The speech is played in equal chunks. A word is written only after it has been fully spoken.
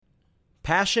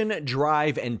Passion,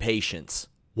 drive, and patience.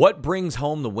 What brings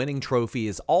home the winning trophy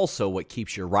is also what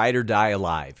keeps your ride or die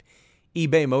alive.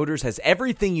 eBay Motors has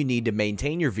everything you need to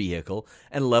maintain your vehicle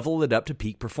and level it up to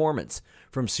peak performance.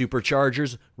 From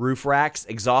superchargers, roof racks,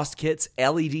 exhaust kits,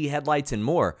 LED headlights, and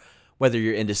more. Whether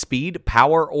you're into speed,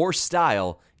 power, or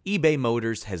style, eBay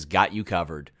Motors has got you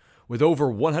covered. With over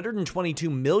 122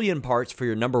 million parts for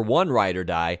your number one ride or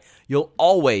die, you'll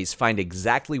always find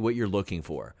exactly what you're looking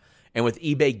for. And with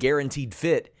eBay Guaranteed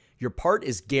Fit, your part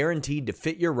is guaranteed to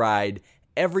fit your ride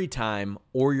every time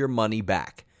or your money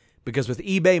back. Because with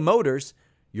eBay Motors,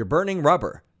 you're burning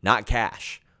rubber, not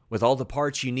cash. With all the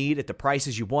parts you need at the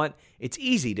prices you want, it's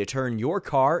easy to turn your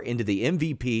car into the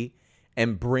MVP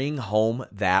and bring home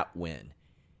that win.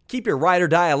 Keep your ride or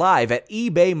die alive at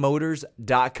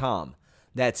ebaymotors.com.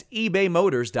 That's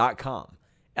ebaymotors.com.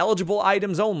 Eligible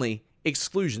items only.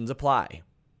 Exclusions apply.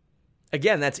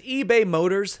 Again, that's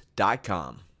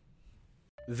ebaymotors.com.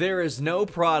 There is no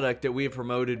product that we have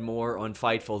promoted more on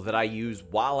Fightful that I use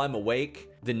while I'm awake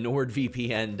than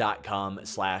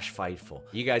nordvpn.com/Fightful.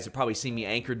 You guys have probably seen me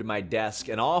anchored to my desk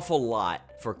an awful lot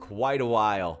for quite a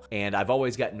while, and I've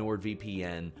always got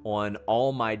NordVPN on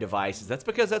all my devices. That's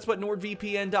because that's what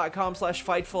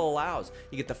nordvpn.com/Fightful allows.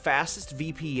 You get the fastest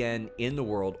VPN in the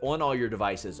world on all your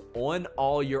devices, on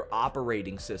all your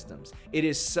operating systems. It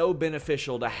is so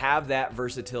beneficial to have that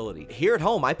versatility. Here at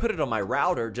home, I put it on my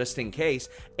router just in case,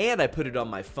 and I put it on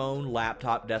my phone,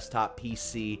 laptop, desktop,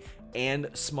 PC, and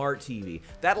smart TV.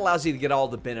 That allows you to get all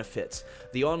the benefits.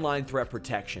 The online threat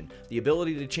protection, the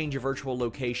ability to change your virtual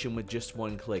location with just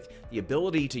one click, the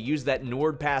ability to use that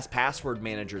NordPass password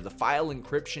manager, the file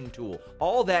encryption tool,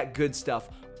 all that good stuff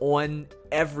on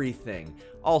everything.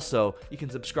 Also, you can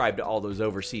subscribe to all those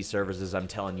overseas services I'm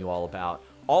telling you all about,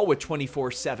 all with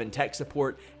 24/7 tech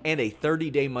support and a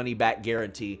 30-day money-back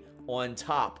guarantee on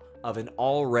top of an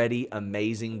already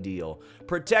amazing deal.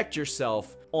 Protect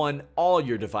yourself on all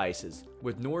your devices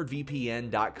with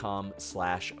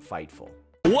nordvpn.com/Fightful.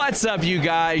 What's up, you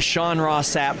guys? Sean Ross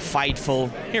Sapp, Fightful,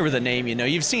 here with a name you know.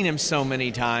 You've seen him so many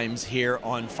times here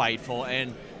on Fightful,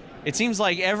 and it seems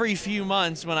like every few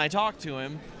months when I talk to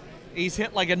him, he's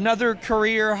hit like another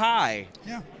career high.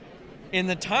 Yeah. In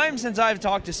the time since I've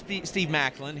talked to Steve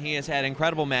Maclin, he has had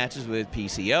incredible matches with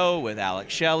PCO, with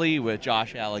Alex Shelley, with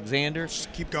Josh Alexander.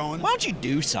 Just keep going. Why don't you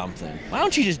do something? Why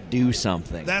don't you just do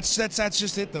something? That's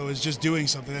just it, though, is just doing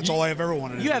something. That's all I have ever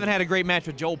wanted to do. You haven't had a great match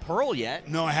with Joel Pearl yet.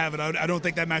 No, I haven't. I don't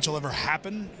think that match will ever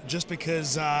happen just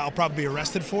because I'll probably be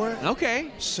arrested for it. Okay.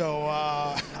 So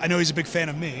I know he's a big fan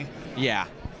of me. Yeah,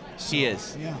 he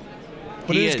is. Yeah.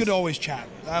 But it is good to always chat.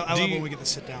 I love when we get to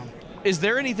sit down. Is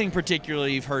there anything particular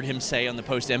you've heard him say on the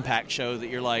post-Impact show that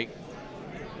you're like...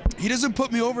 He doesn't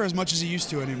put me over as much as he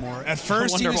used to anymore. At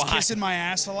first, he was kissing my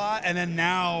ass a lot, and then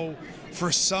now,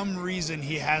 for some reason,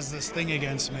 he has this thing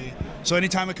against me. So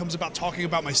anytime it comes about talking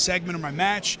about my segment or my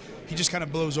match, he just kind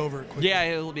of blows over it quickly. Yeah,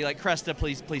 it'll be like, Cresta,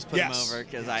 please put him over,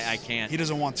 because I can't. He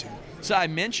doesn't want to. So I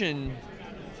mentioned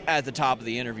at the top of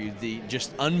the interview the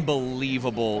just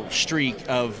unbelievable streak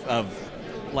of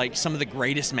like some of the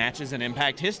greatest matches in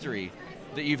Impact history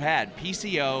that you've had.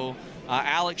 PCO,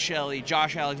 Alex Shelley,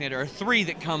 Josh Alexander are three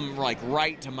that come like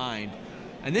right to mind.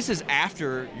 And this is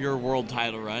after your world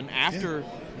title run, after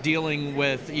dealing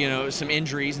with, some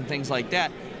injuries and things like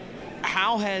that.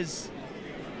 How has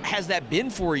that been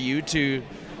for you to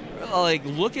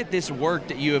look at this work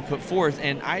that you have put forth?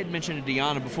 And I had mentioned to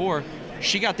Deanna before,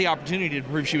 she got the opportunity to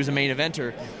prove she was a main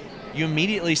eventer. You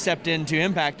immediately stepped into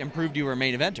Impact and proved you were a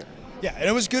main eventer. Yeah, and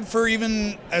it was good for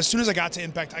even as soon as I got to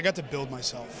Impact, I got to build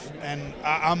myself. And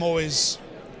I'm always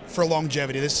for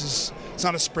longevity. It's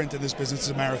not a sprint in this business,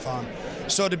 it's a marathon.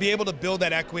 So to be able to build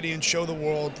that equity and show the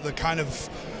world the kind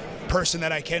of person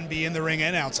that I can be in the ring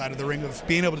and outside of the ring, of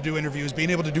being able to do interviews,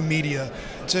 being able to do media,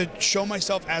 to show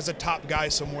myself as a top guy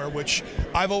somewhere, which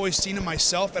I've always seen in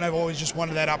myself, and I've always just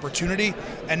wanted that opportunity.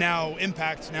 And now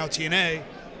Impact, now TNA,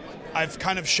 I've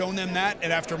kind of shown them that,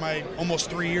 and after my almost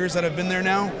 3 years that I've been there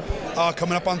now,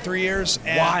 coming up on 3 years.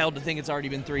 And wild to think it's already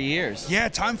been 3 years. Yeah,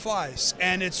 time flies,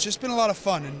 and it's just been a lot of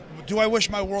fun. And do I wish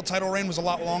my world title reign was a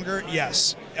lot longer?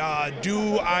 Yes.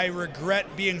 Do I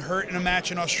regret being hurt in a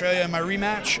match in Australia in my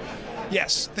rematch?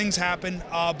 Yes, things happen,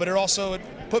 but it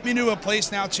put me into a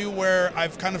place now, too, where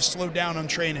I've kind of slowed down on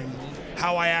training,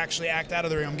 how I actually act out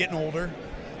of the ring. I'm getting older,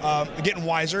 I'm getting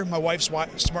wiser. My wife's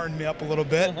smartened me up a little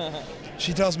bit.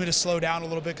 She tells me to slow down a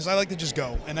little bit because I like to just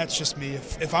go, and that's just me.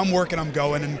 If I'm working, I'm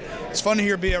going, and it's fun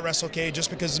to be at WrestleCade just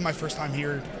because this is my first time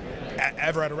here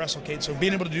ever at a WrestleCade. So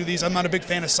being able to do these, I'm not a big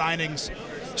fan of signings,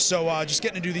 so just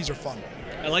getting to do these are fun.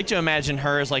 I like to imagine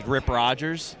her as like Rip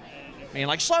Rogers, Being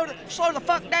like, slow the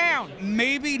fuck down.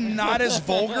 Maybe not as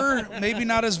vulgar.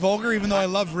 Even though I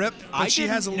love Rip, but she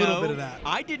has a little bit of that.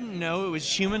 I didn't know it was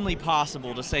humanly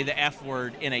possible to say the F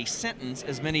word in a sentence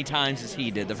as many times as he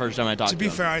did the first time I talked to him. To be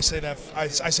fair, I say that. I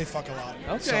say fuck a lot.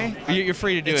 Okay. So You're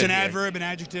free to do it. It's an here. adverb, an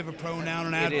adjective, a pronoun,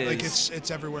 an adverb. Like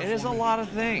it's everywhere. It is a lot of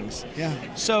things.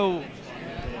 Yeah. So,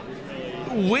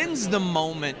 when's the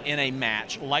moment in a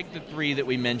match, like the 3 that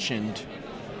we mentioned,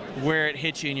 where it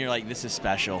hits you and you're like, this is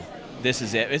special? This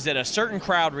is it. Is it a certain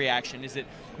crowd reaction? Is it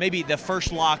maybe the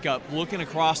first lockup, looking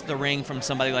across the ring from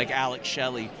somebody like Alex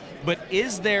Shelley? But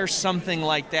is there something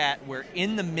like that where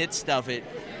in the midst of it,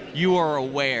 you are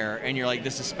aware and you're like,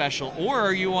 this is special? Or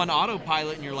are you on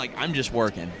autopilot and you're like, I'm just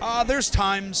working? There's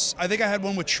times. I think I had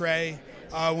one with Trey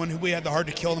when we had the Hard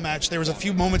to Kill the match. There was a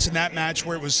few moments in that match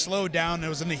where it was slowed down and it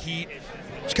was in the heat.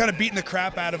 Just kind of beating the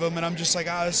crap out of him, and I'm just like,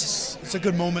 it's a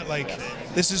good moment. Like,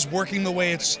 this is working the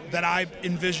way that I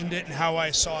envisioned it and how I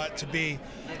saw it to be.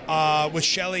 With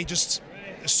Shelley, just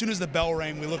as soon as the bell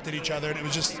rang, we looked at each other, and it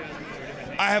was just,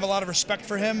 I have a lot of respect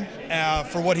for him,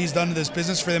 for what he's done to this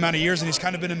business for the amount of years, and he's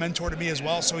kind of been a mentor to me as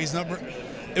well. So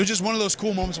it was just one of those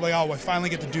cool moments of like, oh, I finally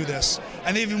get to do this.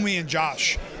 And even me and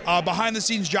Josh, behind the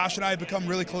scenes, Josh and I have become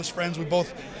really close friends.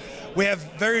 We have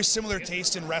very similar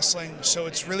taste in wrestling, so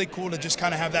it's really cool to just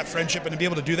kind of have that friendship and to be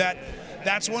able to do that.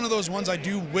 That's one of those ones I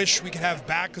do wish we could have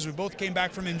back, because we both came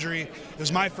back from injury. It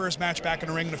was my first match back in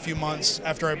the ring in a few months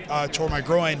after I tore my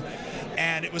groin,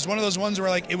 and it was one of those ones where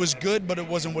like it was good, but it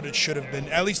wasn't what it should have been,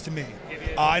 at least to me.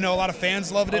 I know a lot of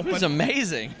fans loved it. It was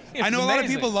amazing. I know a lot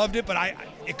of people loved it, but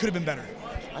it could have been better.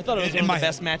 I thought it was one of the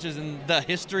best matches in the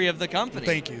history of the company.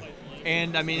 Thank you.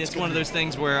 And I mean, it's one of those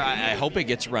things where I hope it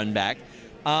gets run back.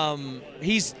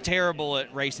 He's terrible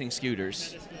at racing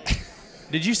scooters.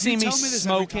 Did you see me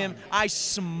smoke him? I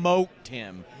smoked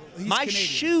him. My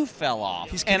shoe fell off,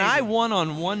 and I won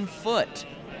on 1 foot.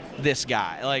 This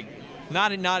guy, like,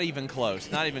 not even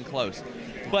close, not even close.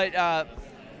 But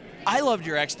I loved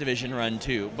your X Division run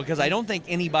too, because I don't think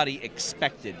anybody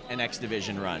expected an X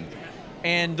Division run.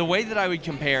 And the way that I would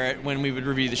compare it when we would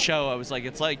review the show, I was like,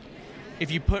 it's like if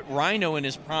you put Rhino in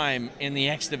his prime in the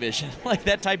X Division, like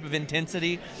that type of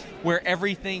intensity where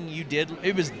everything you did,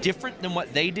 it was different than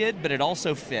what they did, but it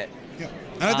also fit. Yeah.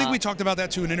 And I think we talked about that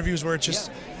too in interviews where it's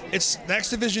just, the X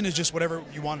Division is just whatever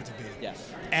you want it to be.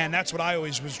 Yes. And that's what I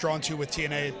always was drawn to with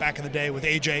TNA back in the day with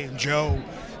AJ and Joe.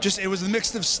 Just, it was a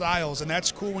mix of styles, and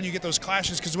that's cool when you get those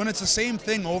clashes, because when it's the same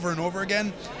thing over and over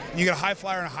again, and you get a high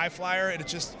flyer and a high flyer, and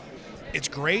it's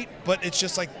great, but it's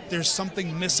just like there's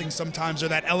something missing sometimes, or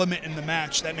that element in the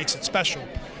match that makes it special.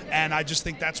 And I just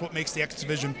think that's what makes the X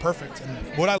Division perfect.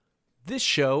 And This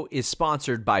show is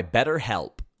sponsored by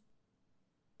BetterHelp.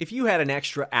 If you had an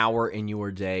extra hour in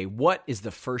your day, what is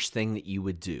the first thing that you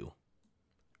would do?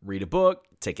 Read a book,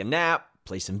 take a nap,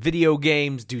 play some video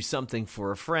games, do something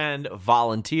for a friend,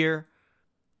 volunteer.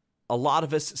 A lot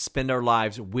of us spend our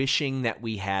lives wishing that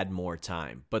we had more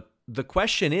time, but the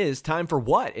question is, time for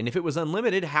what? And if it was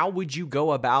unlimited, how would you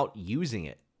go about using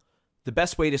it? The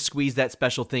best way to squeeze that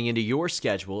special thing into your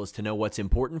schedule is to know what's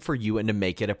important for you and to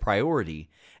make it a priority.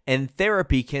 And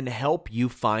therapy can help you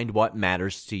find what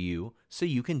matters to you so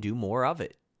you can do more of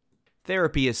it.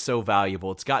 Therapy is so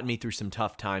valuable. It's gotten me through some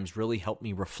tough times, really helped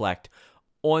me reflect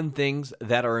on things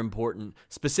that are important,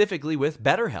 specifically with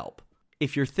BetterHelp.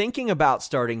 If you're thinking about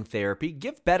starting therapy,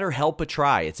 give BetterHelp a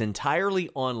try. It's entirely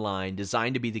online,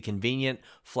 designed to be the convenient,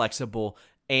 flexible,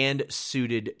 and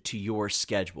suited to your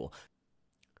schedule.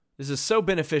 This is so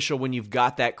beneficial when you've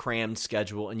got that crammed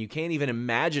schedule and you can't even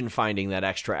imagine finding that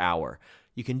extra hour.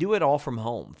 You can do it all from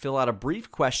home. Fill out a brief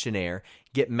questionnaire,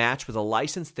 get matched with a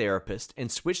licensed therapist,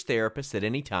 and switch therapists at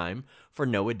any time for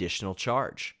no additional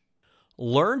charge.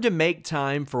 Learn to make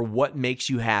time for what makes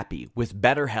you happy with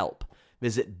BetterHelp.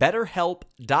 Visit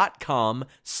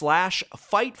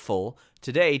BetterHelp.com/Fightful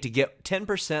today to get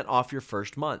 10% off your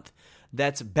first month.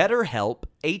 That's BetterHelp,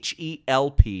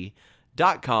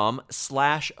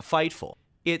 HELP.com/Fightful.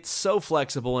 It's so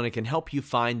flexible and it can help you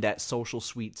find that social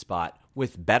sweet spot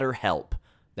with BetterHelp.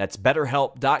 That's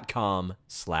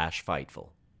BetterHelp.com/Fightful.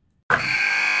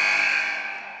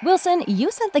 Wilson,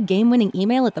 you sent the game-winning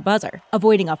email at the buzzer,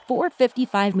 avoiding a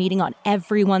 4:55 meeting on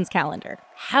everyone's calendar.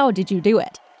 How did you do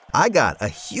it? I got a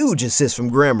huge assist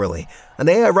from Grammarly, an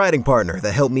AI writing partner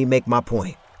that helped me make my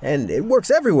point. And it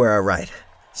works everywhere I write.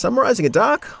 Summarizing a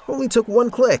doc only took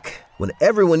one click. When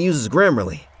everyone uses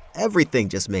Grammarly, everything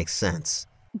just makes sense.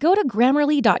 Go to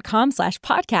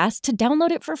Grammarly.com/podcast to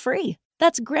download it for free.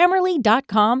 That's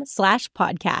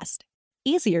Grammarly.com/podcast.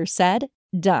 Easier said,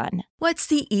 done. What's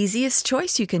the easiest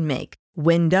choice you can make?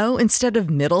 Window instead of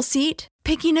middle seat?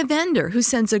 Picking a vendor who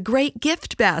sends a great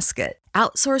gift basket?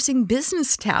 Outsourcing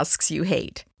business tasks you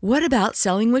hate? What about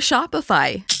selling with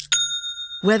Shopify?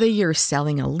 Whether you're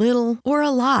selling a little or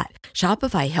a lot,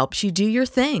 Shopify helps you do your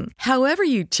thing, however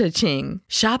you cha-ching.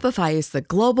 Shopify is the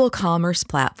global commerce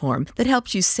platform that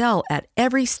helps you sell at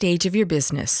every stage of your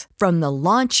business. From the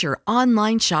launch your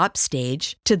online shop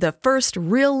stage to the first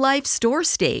real-life store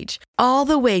stage, all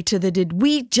the way to the did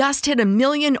we just hit 1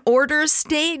 million orders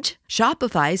stage.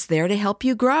 Shopify's there to help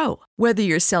you grow. Whether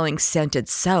you're selling scented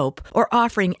soap or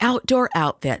offering outdoor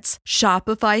outfits,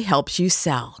 Shopify helps you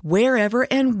sell. Wherever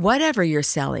and whatever you're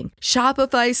selling,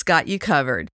 Shopify's got you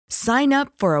covered. Sign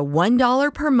up for a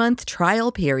 $1 per month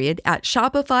trial period at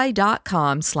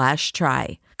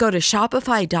shopify.com/try. Go to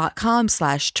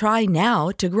shopify.com/try now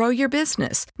to grow your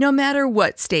business, no matter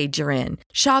what stage you're in.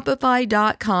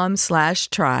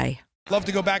 Shopify.com/try. Love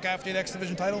to go back after the X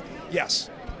Division title? Yes.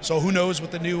 So who knows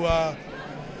with the new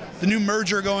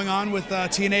merger going on with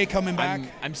TNA coming back.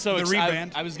 I'm so the excited.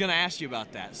 rebrand. I was going to ask you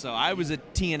about that. So I was a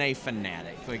TNA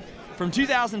fanatic. Like from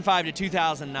 2005 to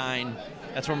 2009,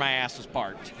 that's where my ass was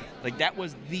parked. Like that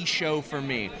was the show for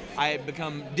me. I had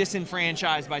become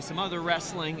disenfranchised by some other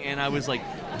wrestling, and I was like,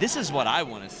 this is what I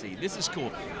want to see. This is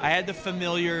cool. I had the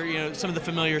familiar, some of the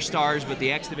familiar stars, but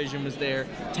the X Division was there.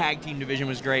 Tag team division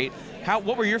was great.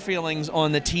 What were your feelings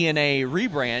on the TNA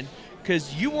rebrand?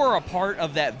 Because you were a part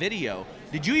of that video.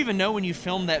 Did you even know when you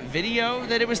filmed that video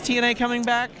that it was TNA coming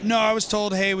back? No, I was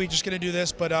told, hey, we're just going to do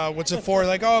this, but what's it for?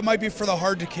 Like, oh, it might be for the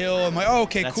hard to kill. I'm like, oh,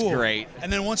 okay, That's cool. great.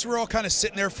 And then once we're all kind of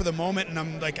sitting there for the moment, and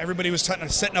I'm like, everybody was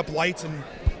setting up lights and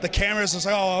the cameras, I was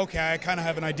like, oh, okay, I kind of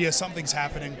have an idea something's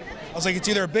happening. I was like, it's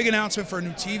either a big announcement for a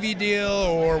new TV deal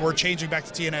or we're changing back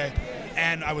to TNA.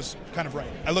 And I was kind of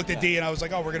right. I looked at D and I was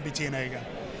like, oh, we're going to be TNA again.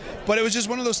 But it was just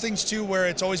one of those things, too, where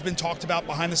it's always been talked about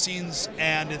behind the scenes,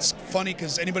 and it's funny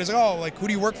because anybody's like, oh, like, who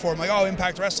do you work for? I'm like, oh,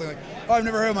 Impact Wrestling. Like, oh, I've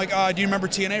never heard. I'm like, do you remember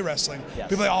TNA Wrestling? Yes.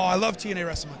 People are like, oh, I love TNA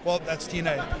Wrestling. I'm like, well, that's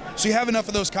TNA. So you have enough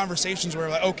of those conversations where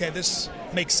like, okay, this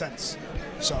makes sense.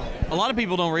 So a lot of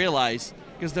people don't realize,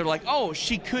 because they're like, oh,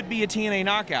 she could be a TNA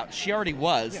knockout. She already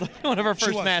was. Yeah. One of her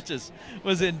first matches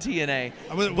was in TNA.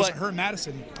 Was it her in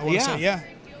Madison? I want to say, yeah.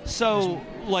 So,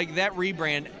 like, that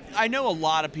rebrand, I know a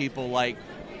lot of people, like,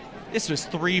 this was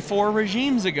 3-4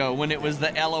 regimes ago when it was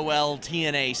the LOL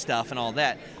TNA stuff and all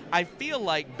that. I feel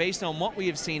like based on what we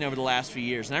have seen over the last few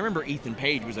years, and I remember Ethan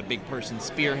Page was a big person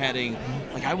spearheading,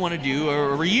 like, I want to do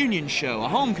a reunion show, a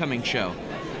homecoming show.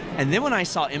 And then when I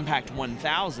saw Impact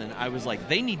 1000, I was like,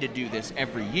 they need to do this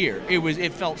every year.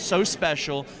 It felt so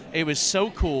special. It was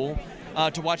so cool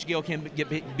to watch Gail Kim get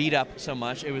beat up so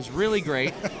much. It was really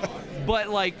great. But,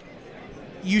 like,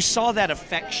 you saw that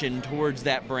affection towards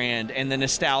that brand and the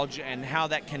nostalgia and how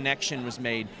that connection was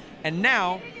made. And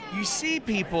now you see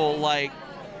people like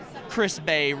Chris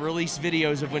Bay release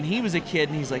videos of when he was a kid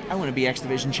and he's like, I want to be X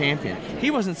Division champion. He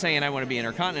wasn't saying I want to be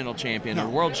Intercontinental champion or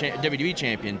World WWE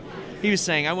champion. He was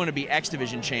saying I want to be X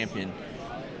Division champion.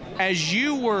 As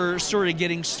you were sort of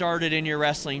getting started in your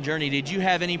wrestling journey, did you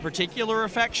have any particular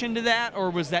affection to that, or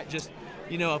was that just,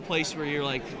 a place where you're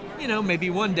like, maybe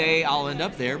one day I'll end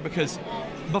up there? Because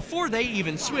before they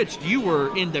even switched, you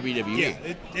were in WWE. Yeah,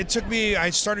 it took me, I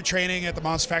started training at the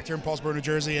Monster Factory in Paulsboro, New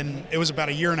Jersey, and it was about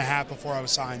 1.5 years before I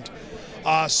was signed.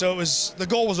 So the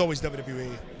goal was always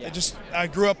WWE. Yeah. I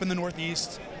grew up in the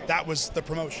Northeast. That was the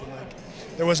promotion.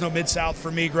 Like, there was no Mid-South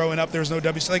for me growing up. There was no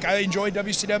WCW. Like, I enjoyed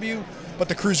WCW, but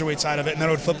the cruiserweight side of it, and then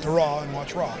I would flip to Raw and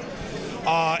watch Raw.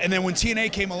 And then when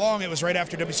TNA came along, it was right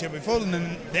after WCW folded, and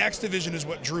then the X Division is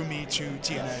what drew me to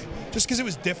TNA, just because it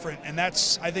was different, and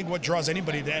that's, I think, what draws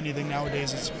anybody to anything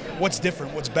nowadays is what's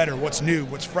different, what's better, what's new,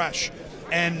 what's fresh.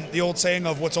 And the old saying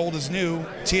of what's old is new,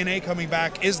 TNA coming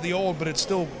back is the old, but it's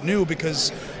still new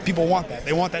because people want that.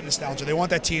 They want that nostalgia. They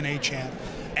want that TNA chant.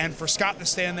 And for Scott to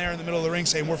stand there in the middle of the ring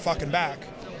saying, we're fucking back,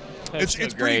 it's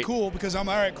pretty cool, because I'm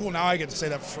all right, cool, now I get to say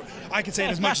that. I can say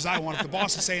it as much as I want. If the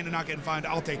boss is saying and not getting fined,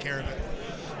 I'll take care of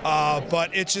it.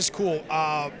 But it's just cool,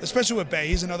 especially with Bay.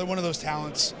 He's another one of those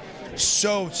talents,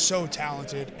 so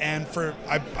talented, and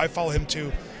I follow him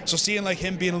too. So seeing like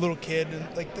him being a little kid,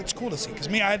 and like that's cool to see. Because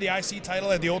me, I had the IC title,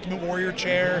 I had the Ultimate Warrior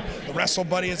chair, the Wrestle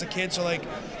Buddy as a kid. So like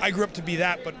I grew up to be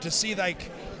that, but to see like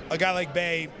a guy like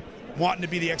Bay wanting to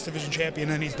be the X Division champion,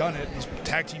 and he's done it. He's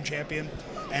tag team champion,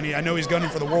 and I know he's gunning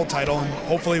for the world title. And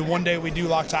hopefully one day we do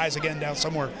lock ties again down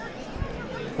somewhere.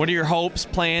 What are your hopes,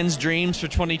 plans, dreams for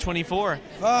 2024?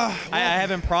 I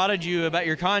haven't prodded you about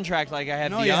your contract like I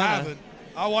have. No, you haven't.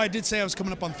 Oh, well, I did say I was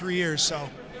coming up on 3 years, so.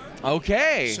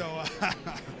 Okay. So.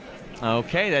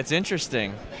 Okay, that's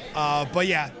interesting. But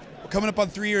yeah, coming up on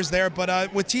 3 years there.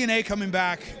 But with TNA coming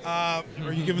back, are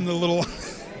you giving the little?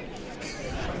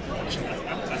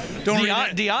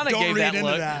 Deanna gave that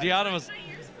look. That. Deanna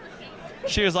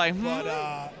she was like,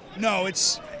 But no,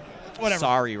 it's whatever.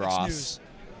 Sorry, It's Ross. news.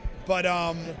 But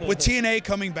with TNA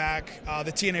coming back,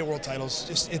 the TNA World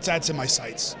Titles, that's in my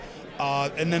sights.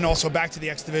 And then also back to the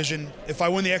X Division. If I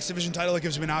win the X Division title, it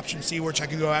gives me an option C, which I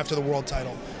can go after the World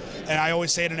title. And I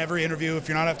always say it in every interview, if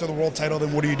you're not after the World title,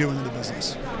 then what are you doing in the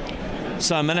business?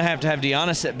 So I'm going to have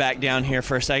Deanna sit back down here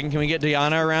for a second. Can we get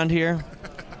Deanna around here?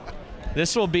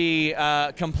 This will be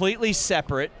completely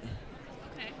separate.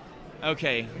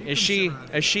 Okay. Is she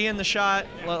in the shot?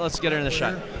 Let's get her in the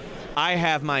shot. I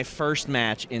have my first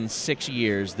match in 6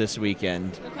 years this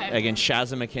weekend against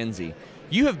Shazza McKenzie.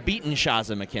 You have beaten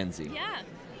Shazza McKenzie. Yeah.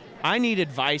 I need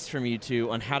advice from you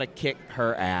two on how to kick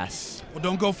her ass. Well,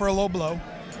 don't go for a low blow.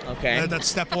 Okay. That's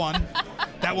step one.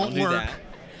 That won't do work. that.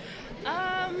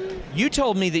 You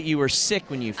told me that you were sick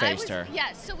when you faced her.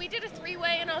 Yeah, so we did a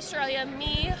 3-way in Australia,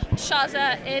 me,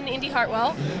 Shazza, and Indy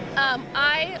Hartwell.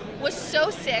 I was so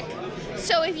sick.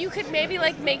 So if you could maybe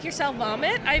make yourself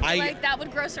vomit, I feel like that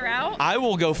would gross her out. I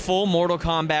will go full Mortal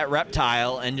Kombat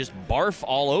reptile and just barf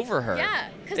all over her. Yeah.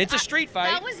 It's a street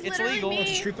fight. That was it's literally legal. me.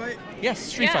 It's a street fight? Yes,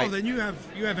 street Yeah. fight. Oh, then you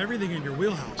have everything in your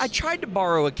wheelhouse. I tried to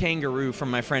borrow a kangaroo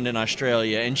from my friend in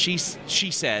Australia, and she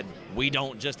said, we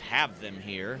don't just have them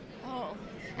here. Oh.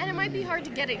 And it might be hard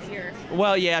to get it here.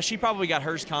 Well, yeah, she probably got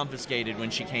hers confiscated when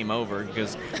she came over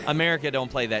because America don't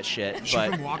play that shit. Is she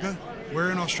from Wagga?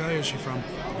 Where in Australia is she from?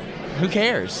 Who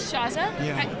cares? Shazza?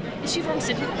 Yeah. Is she from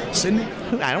Sydney? Sydney?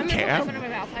 I don't care.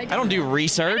 I don't do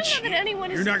research. I don't know that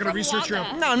anyone is You're not gonna from research your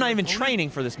Wagga. No, I'm not even training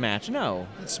for this match. No.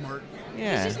 That's smart.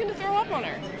 Yeah. He's just going to throw up on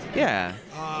her. Yeah.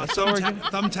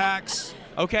 Thumbtacks.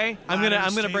 Okay. I'm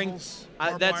gonna bring. Tables,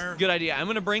 barbed That's wire. a good idea. I'm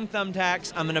gonna bring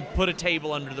thumbtacks. I'm gonna put a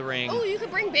table under the ring. Oh, you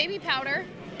could bring baby powder.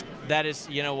 That is,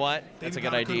 you know what? That's a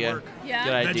good powder could idea. work. Yeah.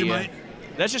 Good idea. Vegemite.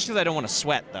 That's just because I don't want to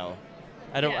sweat, though.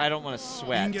 I don't want to You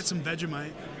sweat. can get some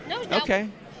Vegemite. No, that Okay.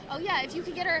 Oh, yeah, if you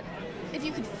could get her, if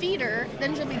you could feed her,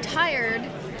 then she'll be tired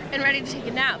and ready to take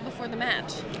a nap before the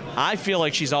match. I feel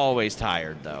like she's always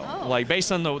tired, though. Oh. Like,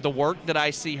 based on the work that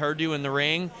I see her do in the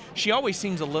ring, she always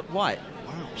seems a little, what?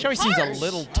 Wow. She always seems a Harsh.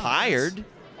 little tired.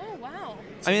 Oh, wow.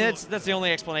 I mean, that's the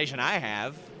only explanation I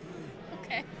have.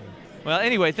 Okay. Well,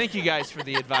 anyway, thank you guys for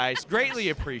the advice. Greatly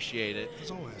appreciate it. As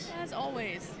always. As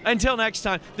always. Until next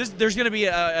time, there's going to be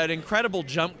an incredible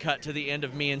jump cut to the end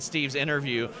of me and Steve's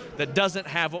interview that doesn't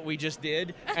have what we just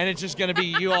did, and it's just going to be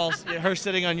you all, her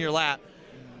sitting on your lap.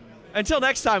 Until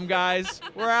next time, guys,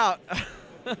 we're out.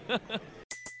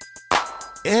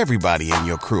 Everybody in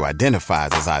your crew identifies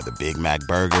as either Big Mac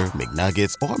Burger,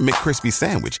 McNuggets, or McCrispy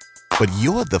Sandwich. But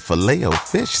you're the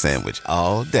Filet-O-Fish Sandwich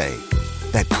all day.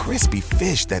 That crispy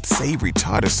fish, that savory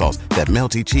tartar sauce, that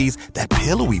melty cheese, that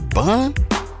pillowy bun.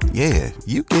 Yeah,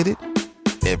 you get it.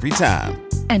 Every time.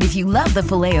 And if you love the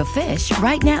Filet-O-Fish,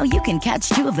 right now you can catch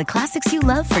 2 of the classics you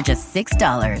love for just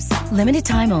 $6. Limited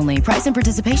time only. Price and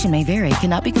participation may vary.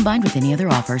 Cannot be combined with any other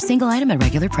offer. Single item at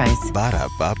regular price.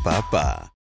 Ba-da-ba-ba-ba.